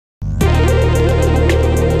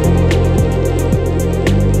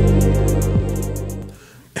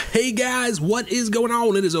guys, what is going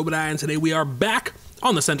on? It is Obediah, and today we are back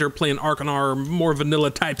on the center playing Ark on our more vanilla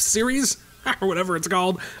type series, or whatever it's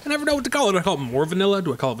called. I never know what to call it. Do I call it more vanilla?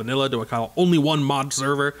 Do I call it vanilla? Do I call it only one mod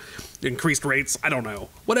server? Increased rates? I don't know.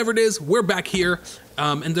 Whatever it is, we're back here.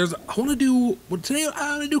 And today I want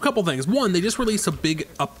to do a couple things. One, they just released a big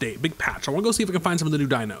update, big patch. I want to go see if I can find some of the new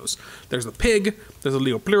dinos. There's the pig, there's a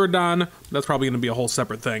Leopleurodon. That's probably going to be a whole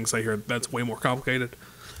separate thing, so I hear that's way more complicated.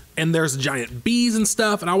 And there's giant bees and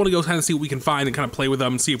stuff, and I want to go kind of see what we can find and kind of play with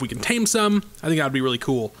them and see if we can tame some. I think that would be really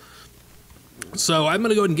cool. So I'm going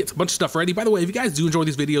to go ahead and get a bunch of stuff ready. By the way, if you guys do enjoy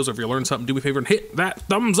these videos or if you learn something, do me a favor and hit that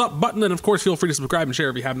thumbs up button. And of course, feel free to subscribe and share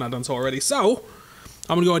if you have not done so already. So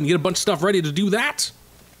I'm going to go ahead and get a bunch of stuff ready to do that.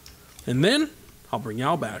 And then I'll bring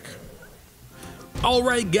y'all back. All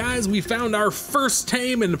right, guys, we found our first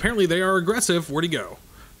tame, and apparently they are aggressive. Where'd he go?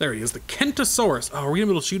 There he is, the KENTROSAURus. Oh, are we going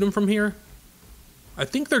to be able to shoot him from here? I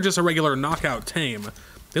think they're just a regular knockout tame.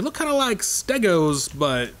 They look kind of like Stegos,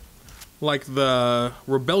 but like the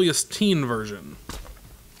rebellious teen version.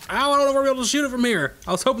 I don't know if we're able to shoot it from here.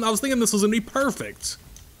 I was thinking this was gonna be perfect.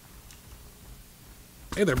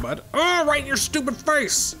 Hey there, bud. Oh, right in your stupid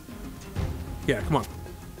face. Yeah, come on.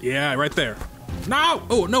 Yeah, right there. No!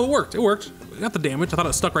 Oh, no, it worked. It worked. We got the damage. I thought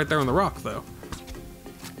it stuck right there on the rock, though.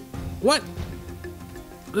 What?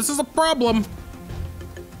 This is a problem.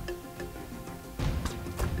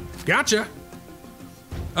 Gotcha.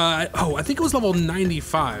 Oh, I think it was level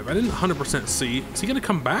 95. I didn't 100% see. Is he gonna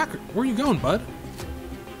come back? Where are you going, bud?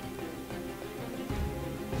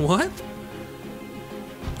 What?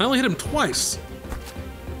 I only hit him twice.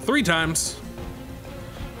 3 times.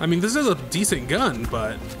 I mean, this is a decent gun,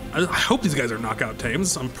 but I hope these guys are knockout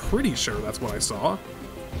tames. I'm pretty sure that's what I saw.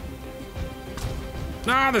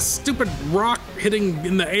 Ah, the stupid rock hitting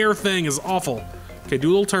in the air thing is awful. Okay, do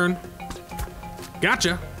a little turn.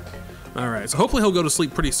 Gotcha. All right, so hopefully he'll go to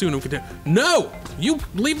sleep pretty soon. And we can no, you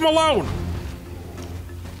leave him alone.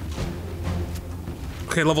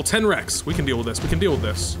 Okay, level 10 Rex. We can deal with this. We can deal with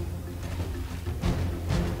this.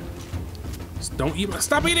 Just don't eat.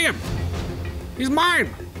 Stop eating him. He's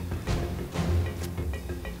mine.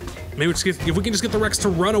 Maybe if we can just get the Rex to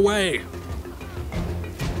run away.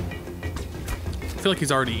 I feel like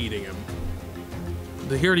he's already eating him.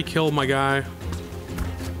 Did he already kill my guy?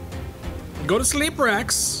 Go to sleep,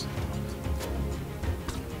 Rex.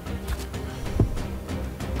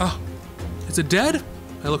 Oh, is it dead?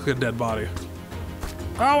 I look like a dead body.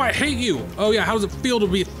 Oh, I hate you. Oh yeah, how does it feel to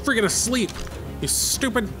be freaking asleep? You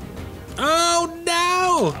stupid. Oh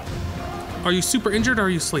no! Are you super injured or are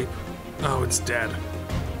you asleep? Oh, it's dead.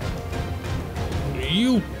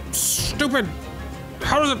 You stupid.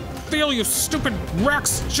 How does it feel, you stupid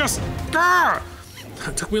Rex? Just, ah!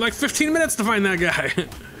 It took me like 15 minutes to find that guy.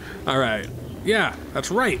 All right, yeah, that's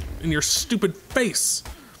right, in your stupid face.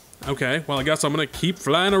 Okay, well, I guess I'm gonna keep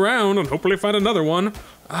flying around and hopefully find another one.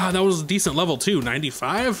 Ah, that was a decent level too,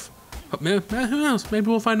 95? But man, who knows?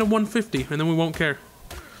 Maybe we'll find a 150 and then we won't care.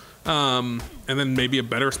 And then maybe a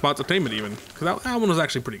better spot to tame it even. Because that one was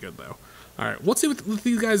actually pretty good though. All right, let's see what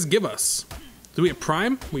these guys give us. Do we get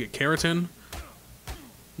prime? We get keratin.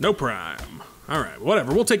 No prime. All right,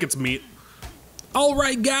 whatever, we'll take its meat. All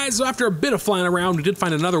right, guys, so after a bit of flying around, we did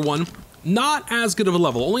find another one. Not as good of a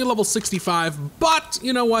level, only a level 65, but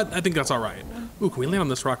you know what? I think that's all right. Ooh, can we land on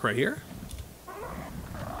this rock right here?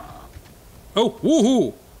 Oh,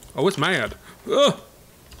 woohoo! Oh, it's mad. Ugh.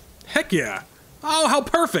 Heck yeah. Oh, how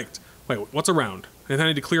perfect. Wait, what's around? Anything I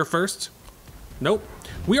need to clear first? Nope.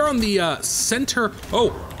 We are on the center.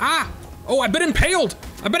 Oh, ah! Oh, I've been impaled!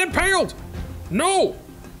 I've been impaled! No!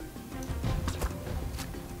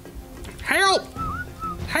 Help!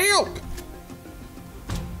 Help!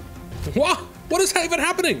 What? What is even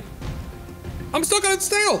happening? I'm stuck on its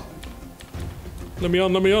tail! Let me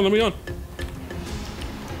on, let me on, let me on.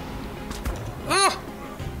 Ah!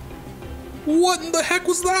 What in the heck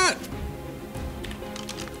was that?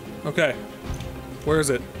 Okay. Where is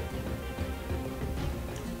it?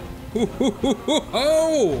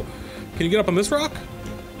 Oh! Can you get up on this rock?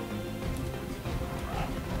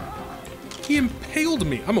 He impaled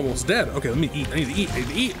me. I'm almost dead. Okay, let me eat. I need to eat. I need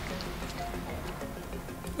to eat.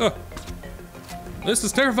 Ugh. This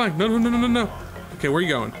is terrifying. No, no, no, no, no, no. Okay, where are you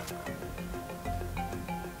going?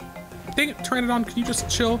 Dang it, Pteranodon, can you just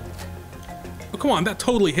chill? Oh, come on, that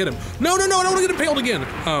totally hit him. No, no, no, I don't want to get impaled again.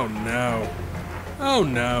 Oh, no. Oh,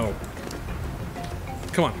 no.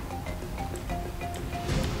 Come on.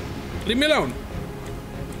 Leave me alone.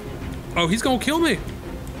 Oh, he's gonna kill me.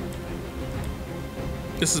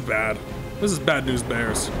 This is bad. This is bad news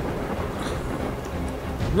bears.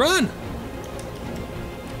 Run!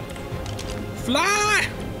 Fly!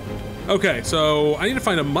 Okay, so I need to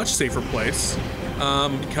find a much safer place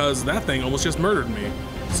because that thing almost just murdered me.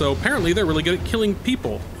 So apparently they're really good at killing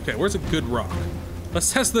people. Okay, where's a good rock?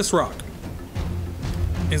 Let's test this rock.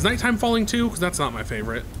 Is nighttime falling too? Because that's not my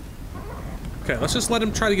favorite. Okay, let's just let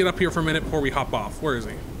him try to get up here for a minute before we hop off. Where is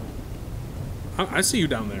he? I see you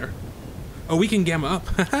down there. Oh, we can gamma up.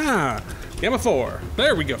 Haha! Gamma 4.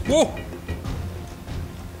 There we go. Whoa!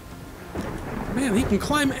 Man, he can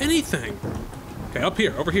climb anything. Okay, up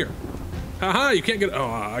here, over here. Haha, you can't get... Oh,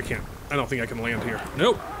 I can't. I don't think I can land here.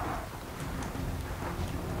 Nope.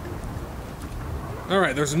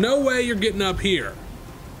 Alright, there's no way you're getting up here.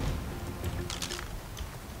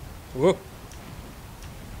 Whoa.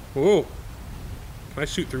 Whoa. Can I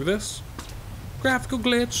shoot through this? Graphical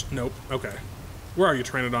glitch. Nope. Okay. Where are you,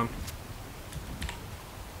 Pteranodon?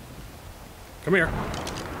 Come here.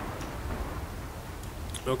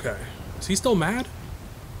 Okay. Is he still mad?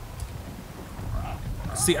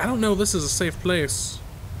 See, I don't know if this is a safe place.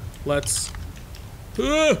 Let's...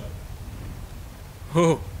 Oh.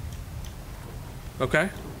 Okay.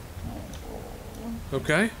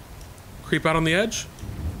 Okay. Creep out on the edge.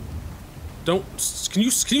 Don't... Can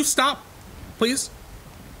you stop? Please?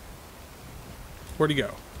 Where'd he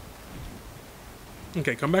go?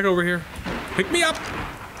 Okay, come back over here. Pick me up!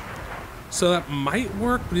 So that might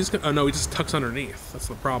work, but he's gonna... Oh no, he just tucks underneath. That's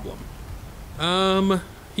the problem.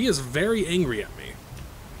 He is very angry at me.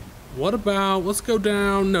 What about... Let's go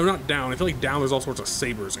down... No, not down. I feel like down there's all sorts of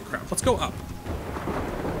sabers and crap. Let's go up.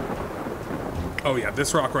 Oh yeah,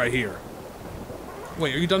 this rock right here.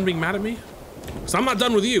 Wait, are you done being mad at me? Because I'm not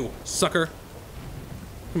done with you, sucker.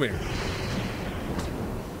 Come here.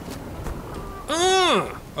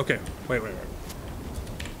 Okay, wait.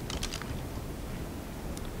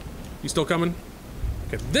 You still coming?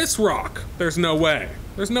 Okay, this rock. There's no way.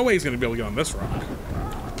 There's no way he's gonna be able to get on this rock.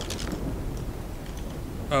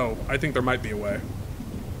 Oh, I think there might be a way.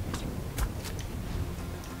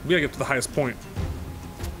 We gotta get to the highest point.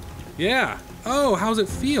 Yeah. Oh, how's it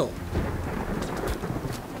feel?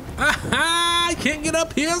 Aha! I can't get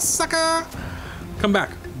up here, sucker! Come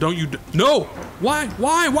back. Don't you... No! Why?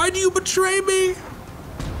 Why? Why do you betray me?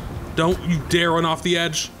 Don't you dare run off the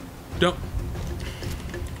edge. Don't...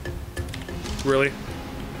 Really?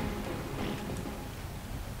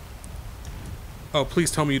 Oh,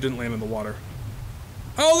 please tell me you didn't land in the water.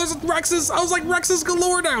 Oh, there's Rexes! I was like, Rexes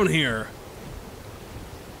galore down here!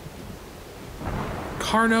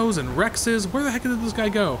 Carnos and Rexes. Where the heck did this guy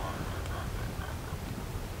go?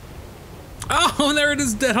 Oh, there it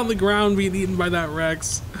is, dead on the ground, being eaten by that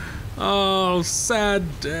Rex. Oh,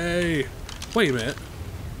 sad day. Wait a minute.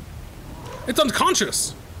 It's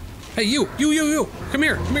unconscious. Hey, you. Come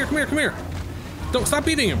here. Don't stop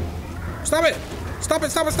beating him. Stop it. Stop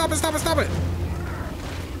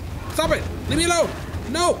it. Leave me alone.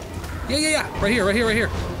 No. Yeah. Right here.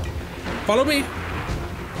 Follow me.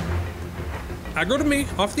 Aggro to me,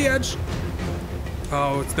 off the edge.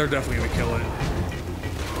 Oh, they're definitely gonna kill it.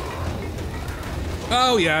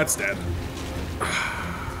 Oh yeah, it's dead.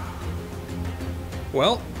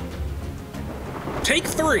 Well, take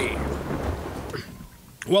 3.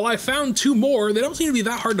 Well, I found 2 more. They don't seem to be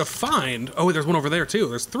that hard to find. Oh, there's one over there too.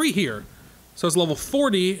 There's 3 here. So it's level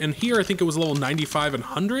 40, and here I think it was level 95 and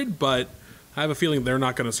 100, but I have a feeling they're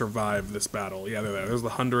not gonna survive this battle. Yeah, they're there. There's the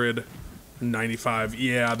 100, 95.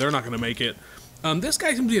 Yeah, they're not gonna make it. This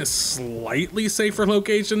guy seems to be in a slightly safer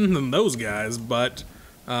location than those guys, but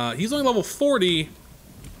he's only level 40.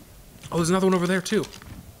 Oh, there's another one over there too.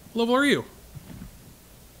 What level are you?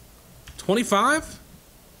 25?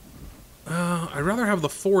 I'd rather have the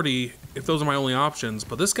 40 if those are my only options,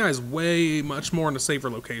 but this guy's way much more in a safer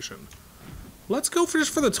location. Let's go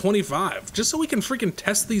just for the 25, just so we can freaking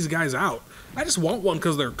test these guys out. I just want one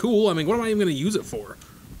because they're cool. I mean, what am I even going to use it for?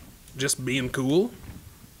 Just being cool?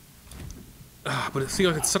 But it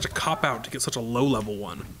feels like it's such a cop-out to get such a low-level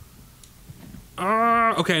one.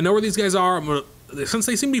 Okay, I know where these guys are. Since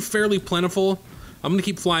they seem to be fairly plentiful, I'm gonna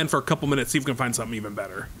keep flying for a couple minutes, see if we can find something even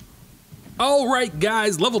better. Alright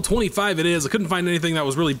guys, level 25 it is. I couldn't find anything that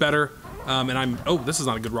was really better. Oh, this is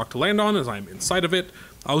not a good rock to land on as I'm inside of it.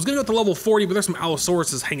 I was gonna go to level 40, but there's some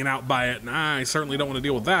Allosauruses hanging out by it, and I certainly don't want to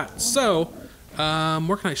deal with that. So,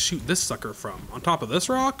 where can I shoot this sucker from? On top of this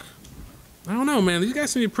rock? I don't know, man. These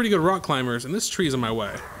guys seem to be pretty good rock climbers, and this tree's in my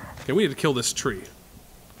way. Okay, we need to kill this tree.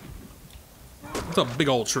 It's a big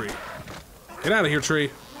old tree. Get out of here, tree.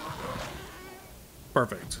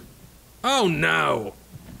 Perfect. Oh, no.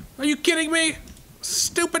 Are you kidding me?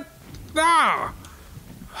 Stupid. Ah!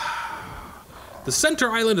 The center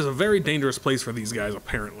island is a very dangerous place for these guys,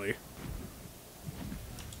 apparently.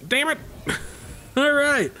 Damn it! All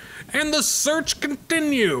right, and the search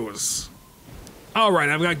continues. All right,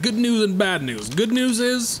 I've got good news and bad news. Good news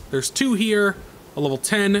is there's 2 here, a level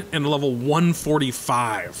 10 and a level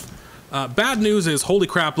 145. Bad news is, holy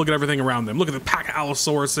crap, look at everything around them. Look at the pack of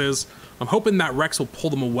Allosauruses. I'm hoping that Rex will pull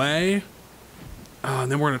them away.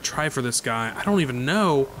 And then we're gonna try for this guy. I don't even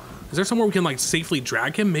know. Is there somewhere we can like safely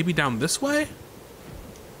drag him? Maybe down this way?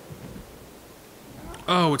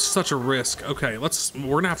 Oh, it's such a risk. Okay,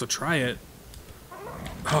 we're gonna have to try it.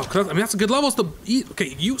 Oh, I mean, that's a good level to eat.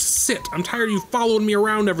 Okay, you sit. I'm tired of you following me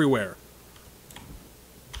around everywhere.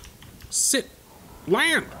 Sit.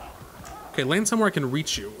 Land. Okay, land somewhere I can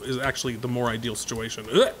reach you is actually the more ideal situation.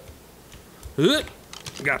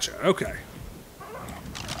 Gotcha, okay.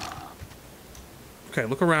 Okay,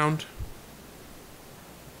 look around.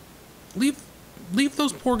 Leave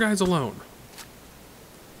those poor guys alone.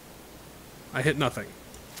 I hit nothing.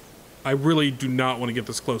 I really do not want to get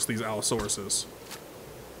this close to these Allosauruses.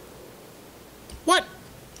 What?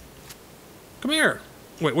 Come here.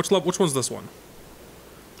 Wait, which one's this one?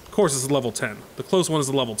 Of course, this is level 10. The close one is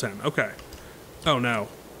the level 10. Okay. Oh, no.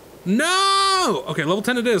 No! Okay, level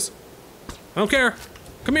 10 it is. I don't care.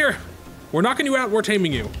 Come here. We're knocking you out. We're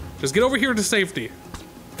taming you. Just get over here to safety.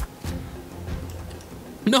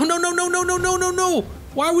 No, no, no, no, no, no, no, no, no.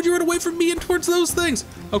 Why would you run away from me and towards those things?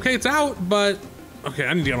 Okay, it's out, but... Okay,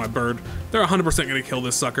 I need to get on my bird. They're 100% gonna kill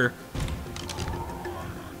this sucker.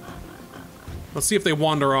 Let's see if they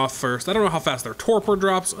wander off first. I don't know how fast their torpor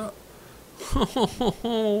drops.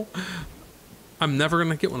 I'm never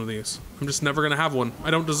gonna get one of these. I'm just never gonna have one.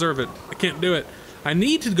 I don't deserve it. I can't do it. I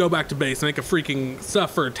need to go back to base and make a freaking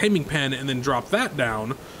stuff for a taming pen and then drop that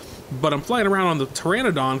down. But I'm flying around on the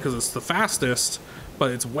Pteranodon because it's the fastest,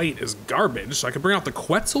 but its weight is garbage. So I could bring out the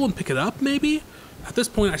Quetzal and pick it up, maybe? At this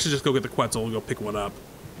point, I should just go get the Quetzal and go pick one up.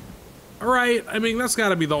 All right, I mean, that's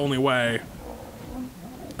gotta be the only way.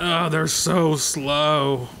 Oh, they're so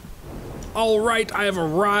slow. All right, I have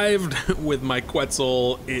arrived with my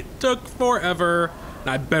Quetzal. It took forever. And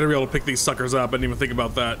I better be able to pick these suckers up. I didn't even think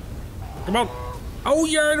about that. Come on. Oh,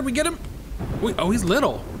 yeah, did we get him? Wait, oh, he's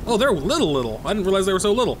little. Oh, they're little. I didn't realize they were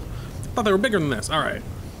so little. I thought they were bigger than this. All right.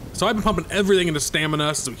 So I've been pumping everything into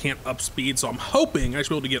stamina since we can't up speed. So I'm hoping I should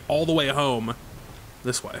be able to get all the way home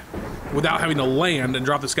this way without having to land and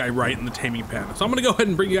drop this guy right in the taming pen. So I'm going to go ahead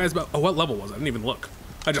and bring you guys about... Oh, what level was it? I didn't even look.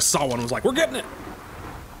 I just saw one and was like, we're getting it.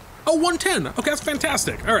 Oh, 110. Okay, that's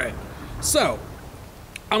fantastic. All right. So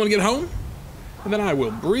I'm going to get home. And then I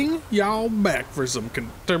will bring y'all back for some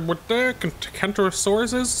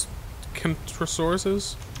Kentrosauruses?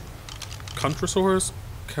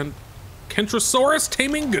 Kentrosaurus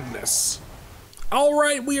taming goodness. All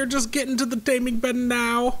right, we are just getting to the taming bed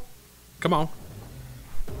now. Come on.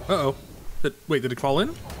 Uh-oh. Wait, did it fall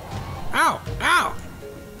in? Ow, ow.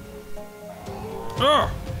 Ugh,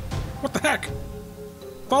 what the heck?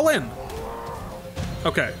 Fall in.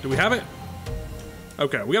 Okay, do we have it?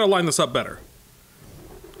 Okay, we gotta line this up better.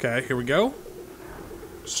 Okay, here we go.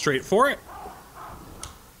 Straight for it.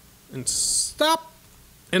 And stop.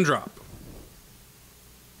 And drop.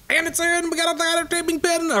 And it's in! We got a taming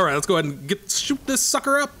pen! Alright, let's go ahead and shoot this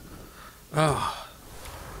sucker up. Oh.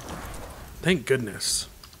 Thank goodness.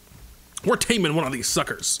 We're taming one of these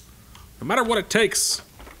suckers. No matter what it takes.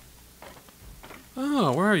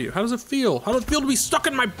 Oh, where are you? How does it feel? How does it feel to be stuck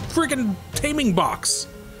in my freaking taming box?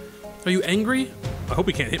 Are you angry? I hope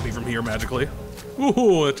he can't hit me from here magically.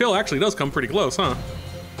 Ooh, the tail actually does come pretty close, huh?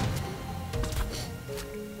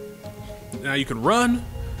 Now you can run,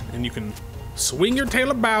 and you can swing your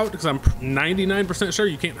tail about, because I'm 99% sure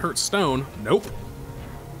you can't hurt stone. Nope.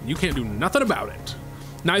 You can't do nothing about it.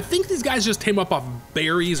 Now, I think these guys just tame up off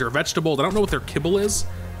berries or vegetables. I don't know what their kibble is.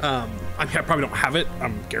 I mean, I probably don't have it.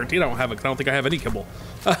 I'm guaranteed I don't have it, because I don't think I have any kibble.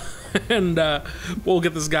 And we'll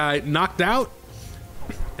get this guy knocked out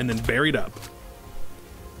and then buried up.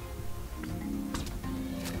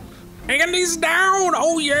 And he's down!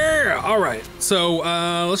 Oh, yeah! All right, so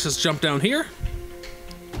let's just jump down here.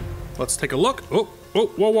 Let's take a look. Oh,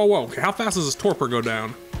 whoa, whoa, whoa. Okay, how fast does this torpor go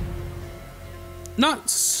down? Not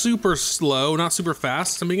super slow, not super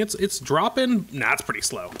fast. I mean, it's dropping. Nah, it's pretty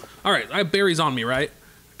slow. All right, I have berries on me, right?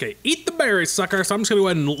 Okay, eat the berries, sucker. So I'm just gonna go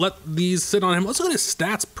ahead and let these sit on him. Let's look at his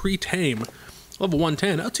stats pre-tame. Level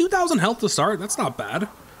 110, 2,000 health to start. That's not bad.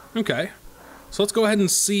 Okay, so let's go ahead and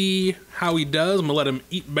see how he does. I'm gonna let him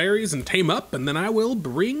eat berries and tame up, and then I will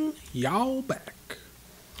bring y'all back.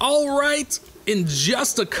 All right, in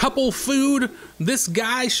just a couple food, this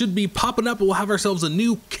guy should be popping up and we'll have ourselves a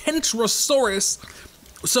new Kentrosaurus.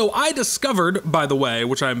 So I discovered, by the way,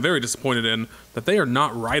 which I'm very disappointed in, that they are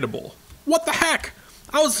not rideable. What the heck?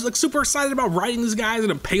 I was like super excited about riding these guys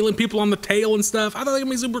and impaling people on the tail and stuff. I thought they were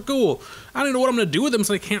gonna be super cool. I don't even know what I'm gonna do with him,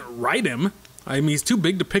 so I can't ride him. I mean, he's too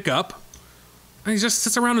big to pick up. And he just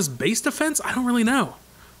sits around his base defense? I don't really know.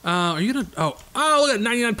 Are you gonna, oh, look at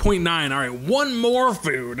 99.9. All right, one more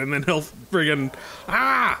food, and then he'll friggin',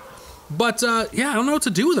 But, yeah, I don't know what to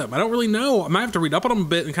do with him. I don't really know. I might have to read up on him a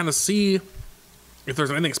bit and kind of see if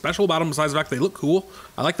there's anything special about them besides the fact they look cool.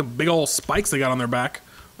 I like the big old spikes they got on their back.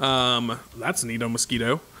 That's neato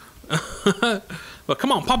mosquito. But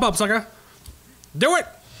come on, pop up, sucker. Do it.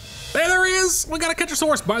 There he is. We got a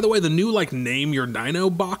Kentrosaurus. By the way, the new, like, name your dino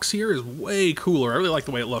box here is way cooler. I really like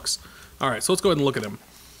the way it looks. All right, so let's go ahead and look at him.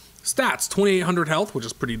 Stats, 2,800 health, which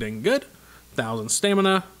is pretty dang good. 1,000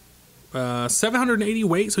 stamina. 780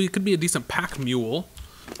 weight, so he could be a decent pack mule.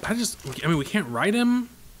 I mean, we can't ride him.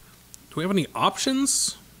 Do we have any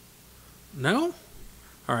options? No?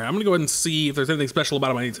 All right, I'm gonna go ahead and see if there's anything special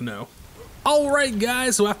about him I need to know. All right,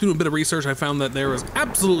 guys, so after doing a bit of research, I found that there was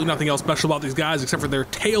absolutely nothing else special about these guys except for their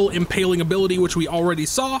tail impaling ability, which we already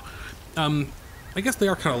saw. I guess they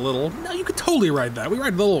are kind of little. No, you could totally ride that. We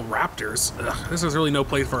ride the little raptors. Ugh, this is really no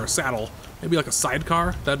place for a saddle. Maybe like a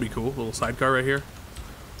sidecar. That'd be cool. A little sidecar right here.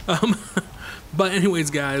 But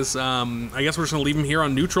anyways, guys, I guess we're just gonna leave them here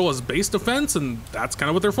on neutral as base defense, and that's kind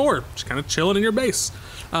of what they're for. Just kind of chilling in your base.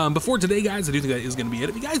 Before today, guys, I do think that is gonna be it.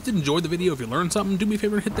 If you guys did enjoy the video, if you learned something, do me a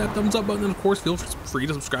favor and hit that thumbs up button, and of course, feel free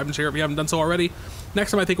to subscribe and share if you haven't done so already.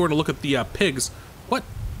 Next time, I think we're gonna look at the pigs. What?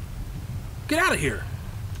 Get out of here.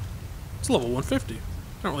 It's level 150. I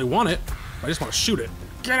don't really want it. I just want to shoot it.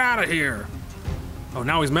 Get out of here. Oh,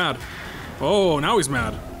 now he's mad. Oh, now he's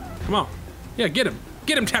mad. Come on. Yeah, get him.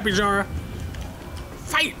 Get him, Tapejara.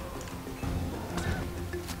 Fight!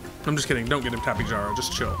 I'm just kidding. Don't get him, Tapejara.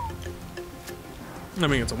 Just chill. I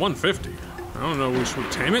mean, it's a 150. I don't know. Should we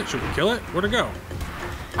tame it? Should we kill it? Where'd it go?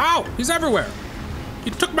 Ow! He's everywhere.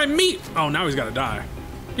 He took my meat. Oh, now he's got to die.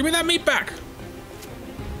 Give me that meat back.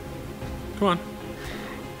 Come on.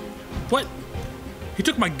 What? He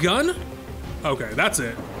took my gun? Okay, that's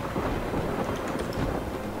it.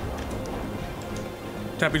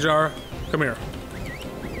 Tapejara, come here.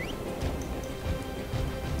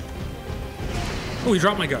 Oh, he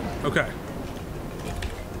dropped my gun. Okay.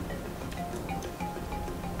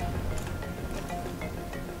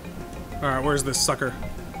 Alright, where's this sucker?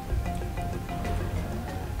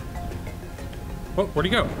 Oh, where'd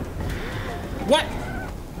he go? What?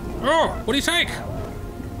 Oh, what'd he take?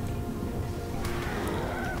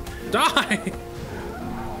 Die!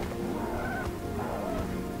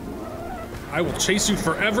 I will chase you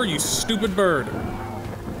forever, you stupid bird.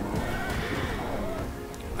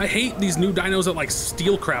 I hate these new dinos that like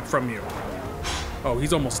steal crap from you. Oh,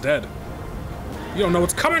 he's almost dead. You don't know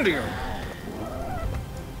what's coming to you.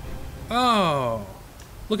 Oh,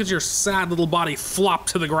 look at your sad little body flop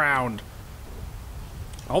to the ground.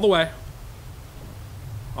 All the way.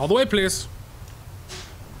 All the way, please.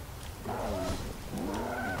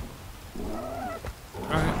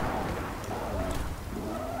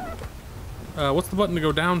 What's the button to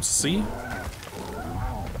go down? C?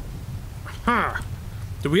 Huh.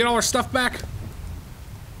 Did we get all our stuff back?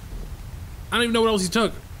 I don't even know what else he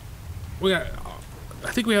took. I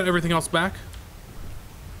think we had everything else back.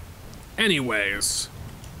 Anyways,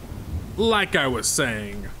 like I was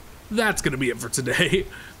saying, that's gonna be it for today.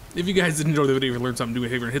 If you guys did enjoy the video, if you learned something, do me a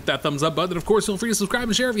favor and hit that thumbs up button. And of course, feel free to subscribe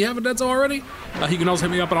and share if you haven't done so already. You can also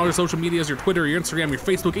hit me up on all your social medias, your Twitter, your Instagram, your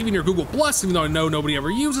Facebook, even your Google+, even though I know nobody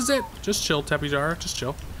ever uses it. Just chill, Tapejara, just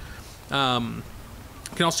chill.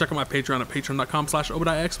 You can also check out my Patreon at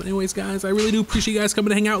patreon.com/ObediahX. But anyways, guys, I really do appreciate you guys coming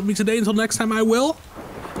to hang out with me today. Until next time, I will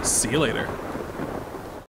see you later.